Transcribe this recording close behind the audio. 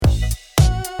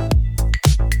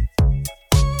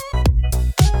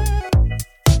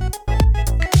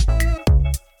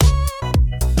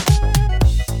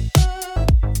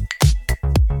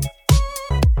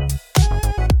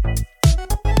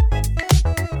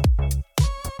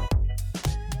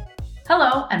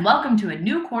Hello, and welcome to a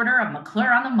new quarter of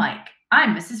McClure on the Mic.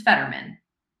 I'm Mrs. Fetterman.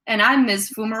 And I'm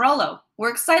Ms. Fumarolo. We're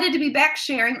excited to be back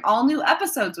sharing all new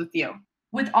episodes with you.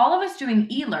 With all of us doing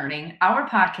e-learning, our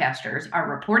podcasters are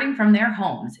reporting from their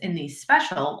homes in these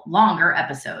special, longer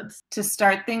episodes. To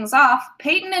start things off,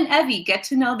 Peyton and Evie get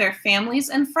to know their families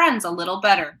and friends a little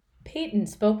better. Peyton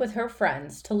spoke with her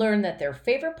friends to learn that their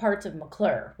favorite parts of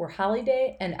McClure were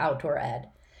holiday and outdoor ed.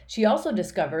 She also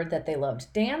discovered that they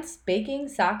loved dance, baking,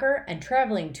 soccer, and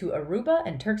traveling to Aruba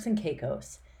and Turks and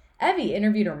Caicos. Evie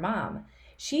interviewed her mom.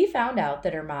 She found out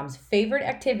that her mom's favorite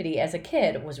activity as a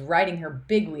kid was riding her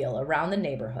big wheel around the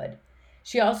neighborhood.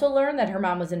 She also learned that her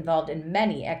mom was involved in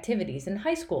many activities in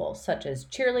high school, such as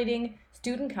cheerleading,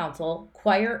 student council,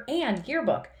 choir, and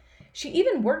yearbook. She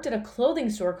even worked at a clothing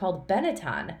store called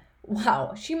Benetton.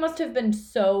 Wow, she must have been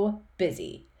so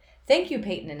busy. Thank you,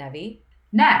 Peyton and Evie.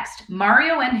 Next,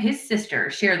 Mario and his sister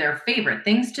share their favorite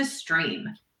things to stream.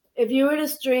 If you were to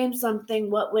stream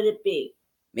something, what would it be?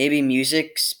 Maybe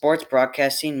music, sports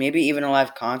broadcasting, maybe even a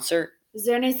live concert. Is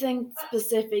there anything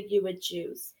specific you would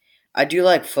choose? I do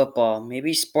like football,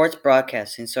 maybe sports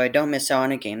broadcasting, so I don't miss out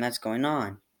on a game that's going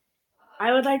on.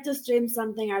 I would like to stream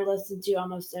something I listen to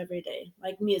almost every day,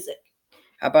 like music.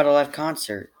 How about a live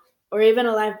concert? Or even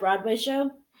a live Broadway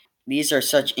show? These are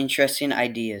such interesting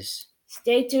ideas.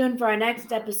 Stay tuned for our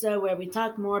next episode where we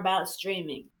talk more about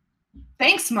streaming.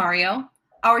 Thanks, Mario.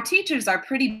 Our teachers are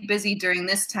pretty busy during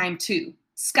this time, too.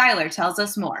 Skylar tells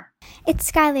us more. It's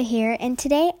Skylar here, and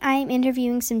today I am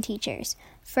interviewing some teachers.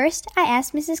 First, I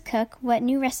asked Mrs. Cook what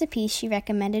new recipes she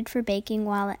recommended for baking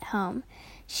while at home.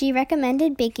 She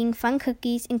recommended baking fun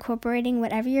cookies incorporating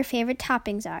whatever your favorite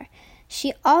toppings are.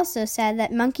 She also said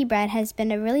that monkey bread has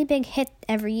been a really big hit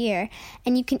every year,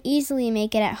 and you can easily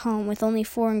make it at home with only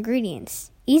 4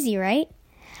 ingredients. Easy, right?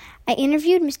 I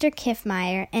interviewed Mr.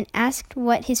 Kiffmeyer and asked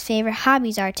what his favorite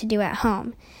hobbies are to do at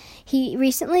home. He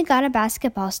recently got a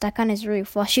basketball stuck on his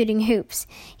roof while shooting hoops.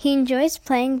 He enjoys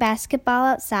playing basketball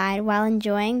outside while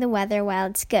enjoying the weather while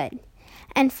it's good.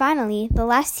 And finally, the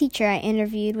last teacher I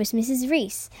interviewed was Mrs.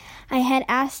 Reese. I had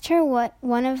asked her what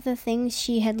one of the things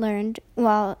she had learned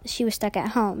while she was stuck at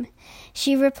home.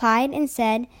 She replied and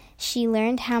said she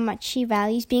learned how much she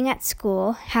values being at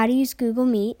school, how to use Google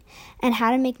Meet, and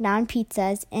how to make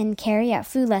naan-pizzas and carry out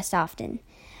food less often.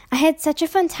 I had such a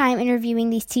fun time interviewing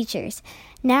these teachers.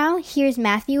 Now, here's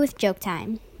Matthew with Joke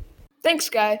Time. Thanks,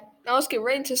 Guy. Now let's get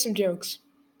right into some jokes.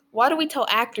 Why do we tell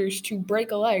actors to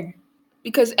break a leg?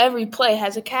 Because every play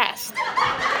has a cast.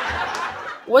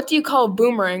 What do you call a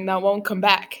boomerang that won't come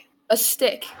back? A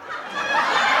stick.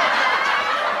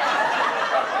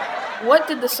 What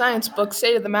did the science book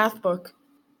say to the math book?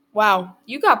 Wow,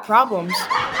 you got problems.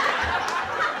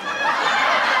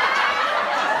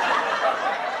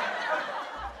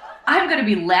 I'm going to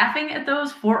be laughing at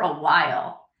those for a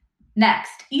while.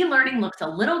 Next, e-learning looks a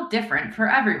little different for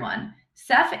everyone.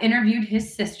 Seth interviewed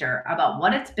his sister about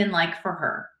what it's been like for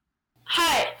her.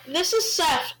 Hi, this is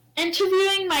Seth,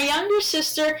 interviewing my younger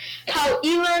sister how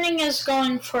e-learning is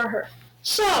going for her.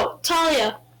 So,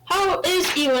 Talia, how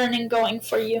is e-learning going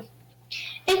for you?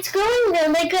 It's going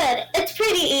really good. It's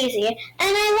pretty easy, and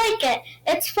I like it.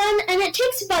 It's fun, and it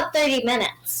takes about 30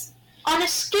 minutes. On a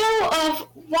scale of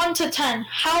 1 to 10,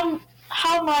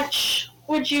 how much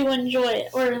would you enjoy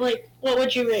it? Or, what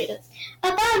would you rate it?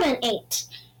 About an 8.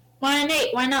 Why an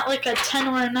 8? Why not like a 10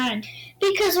 or a 9?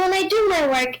 Because when I do my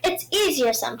work, it's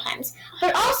easier sometimes.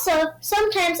 But also,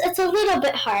 sometimes it's a little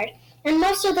bit hard. And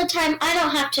most of the time, I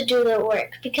don't have to do the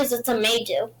work because it's a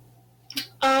may-do.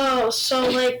 Oh,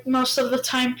 so most of the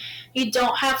time you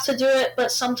don't have to do it,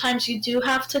 but sometimes you do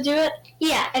have to do it?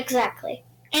 Yeah, exactly.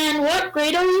 And what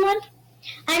grade are you in?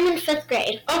 I'm in 5th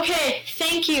grade. Okay,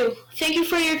 thank you. Thank you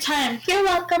for your time. You're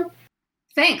welcome.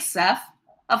 Thanks, Seth.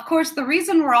 Of course, the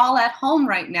reason we're all at home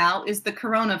right now is the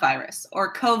coronavirus,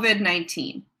 or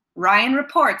COVID-19. Ryan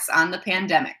reports on the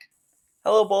pandemic.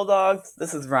 Hello, Bulldogs.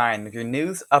 This is Ryan with your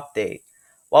news update.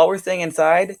 While we're staying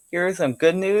inside, here is some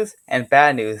good news and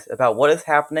bad news about what is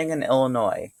happening in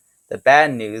Illinois. The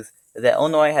bad news is that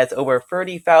Illinois has over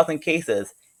 30,000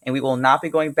 cases, and we will not be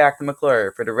going back to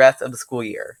McClure for the rest of the school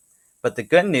year. But the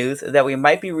good news is that we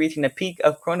might be reaching the peak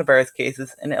of coronavirus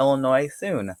cases in Illinois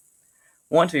soon.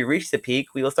 Once we reach the peak,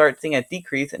 we will start seeing a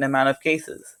decrease in the amount of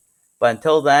cases. But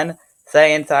until then,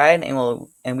 stay inside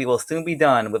and we will soon be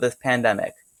done with this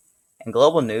pandemic. In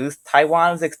global news,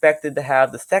 Taiwan is expected to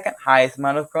have the second highest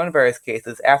amount of coronavirus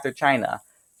cases after China,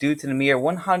 due to the mere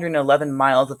 111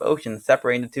 miles of ocean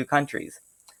separating the two countries.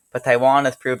 But Taiwan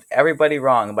has proved everybody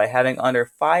wrong by having under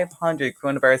 500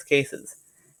 coronavirus cases.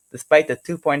 Despite the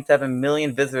 2.7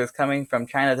 million visitors coming from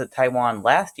China to Taiwan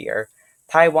last year,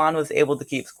 Taiwan was able to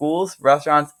keep schools,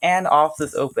 restaurants, and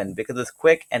offices open because of its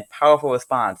quick and powerful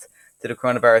response to the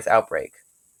coronavirus outbreak.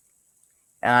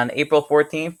 And on April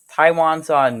 14th, Taiwan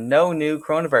saw no new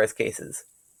coronavirus cases.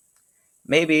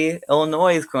 Maybe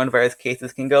Illinois' coronavirus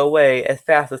cases can go away as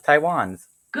fast as Taiwan's.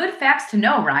 Good facts to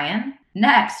know, Ryan.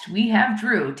 Next, we have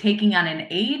Drew taking on an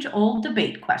age-old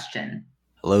debate question.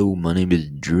 Hello, my name is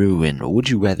Drew, and would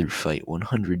you rather fight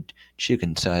 100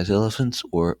 chicken-sized elephants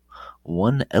or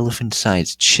one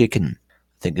elephant-sized chicken?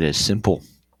 I think it is simple.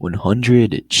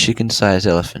 100 chicken-sized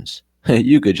elephants.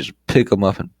 You could just pick them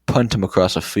up and punt them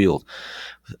across a field.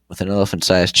 With an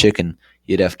elephant-sized chicken,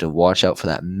 you'd have to watch out for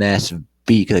that massive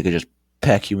beak that could just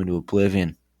peck you into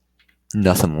oblivion.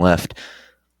 Nothing left.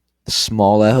 The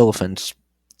small elephants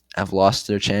have lost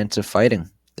their chance of fighting.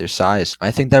 Their size.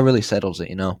 I think that really settles it,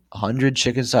 100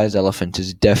 chicken-sized elephants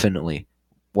is definitely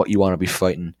what you want to be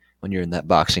fighting when you're in that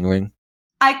boxing ring.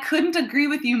 I couldn't agree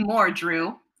with you more,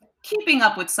 Drew. Keeping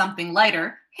up with something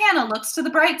lighter, Hannah looks to the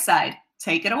bright side.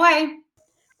 Take it away.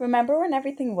 Remember when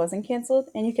everything wasn't canceled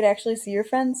and you could actually see your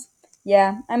friends?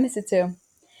 Yeah, I miss it too.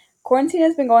 Quarantine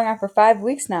has been going on for 5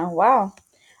 weeks now. Wow.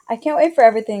 I can't wait for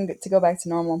everything to go back to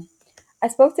normal. I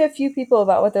spoke to a few people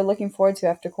about what they're looking forward to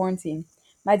after quarantine.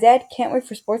 My dad can't wait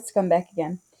for sports to come back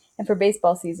again, and for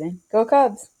baseball season. Go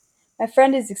Cubs! My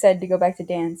friend is excited to go back to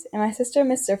dance, and my sister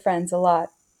missed her friends a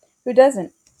lot. Who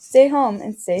doesn't? Stay home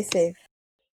and stay safe.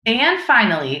 And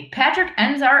finally, Patrick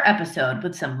ends our episode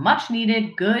with some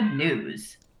much-needed good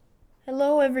news.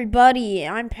 Hello, everybody.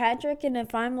 I'm Patrick, and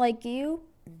if I'm like you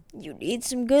need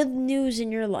some good news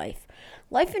in your life.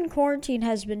 Life in quarantine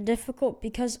has been difficult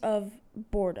because of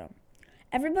boredom.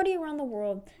 Everybody around the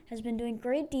world has been doing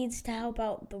great deeds to help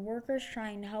out the workers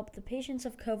trying to help the patients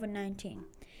of COVID-19,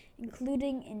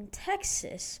 including in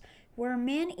Texas, where a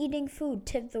man eating food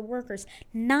tipped the workers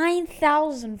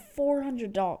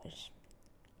 $9,400.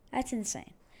 That's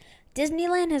insane.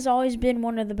 Disneyland has always been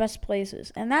one of the best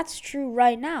places, and that's true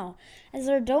right now, as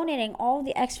they're donating all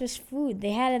the excess food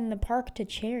they had in the park to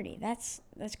charity. That's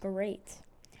great.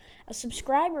 A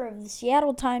subscriber of the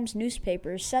Seattle Times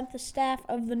newspaper sent the staff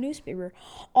of the newspaper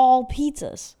all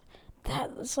pizzas.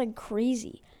 That's like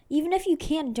crazy. Even if you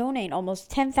can't donate almost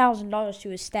 $10,000 to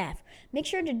his staff, make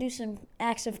sure to do some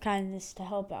acts of kindness to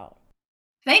help out.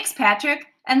 Thanks, Patrick.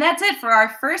 And that's it for our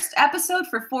first episode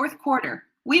for fourth quarter.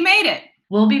 We made it.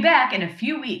 We'll be back in a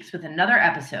few weeks with another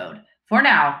episode. For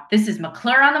now, this is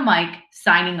McClure on the mic,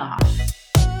 signing off.